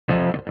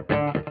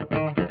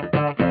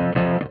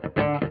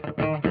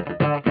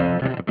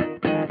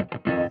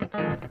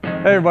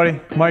Hey everybody,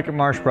 Mike at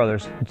Marsh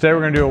Brothers. Today we're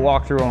going to do a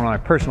walkthrough on one of my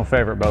personal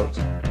favorite boats,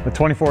 the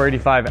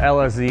 2485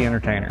 LSZ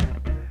Entertainer.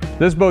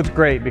 This boat's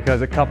great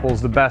because it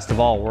couples the best of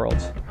all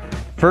worlds.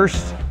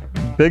 First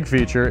big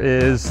feature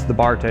is the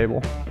bar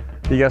table.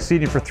 You got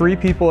seating for 3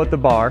 people at the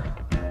bar.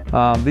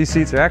 These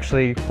seats are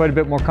actually quite a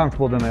bit more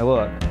comfortable than they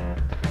look.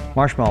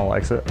 Marshmallow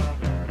likes it.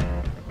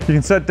 You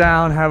can sit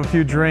down, have a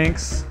few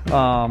drinks,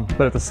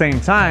 but at the same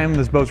time,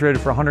 this boat's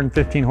rated for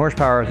 115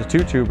 horsepower as a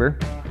 2-tuber.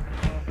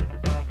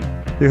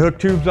 You hook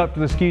tubes up to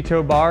the ski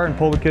tow bar and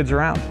pull the kids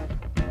around.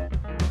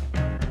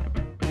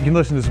 You can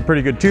listen to some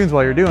pretty good tunes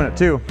while you're doing it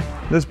too.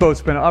 This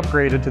boat's been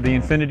upgraded to the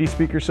Infinity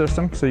speaker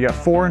system, so you got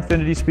 4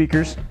 Infinity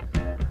speakers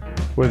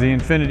with the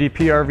Infinity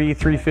PRV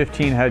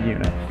 315 head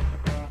unit.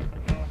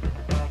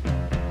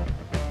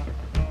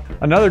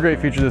 Another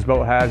great feature this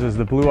boat has is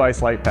the blue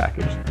ice light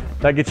package.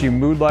 That gets you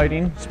mood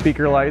lighting,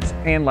 speaker lights,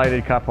 and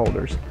lighted cup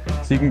holders.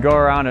 So you can go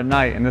around at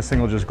night and this thing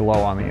will just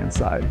glow on the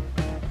inside.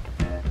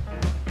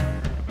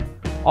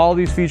 All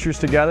these features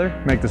together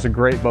make this a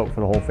great boat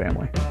for the whole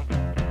family.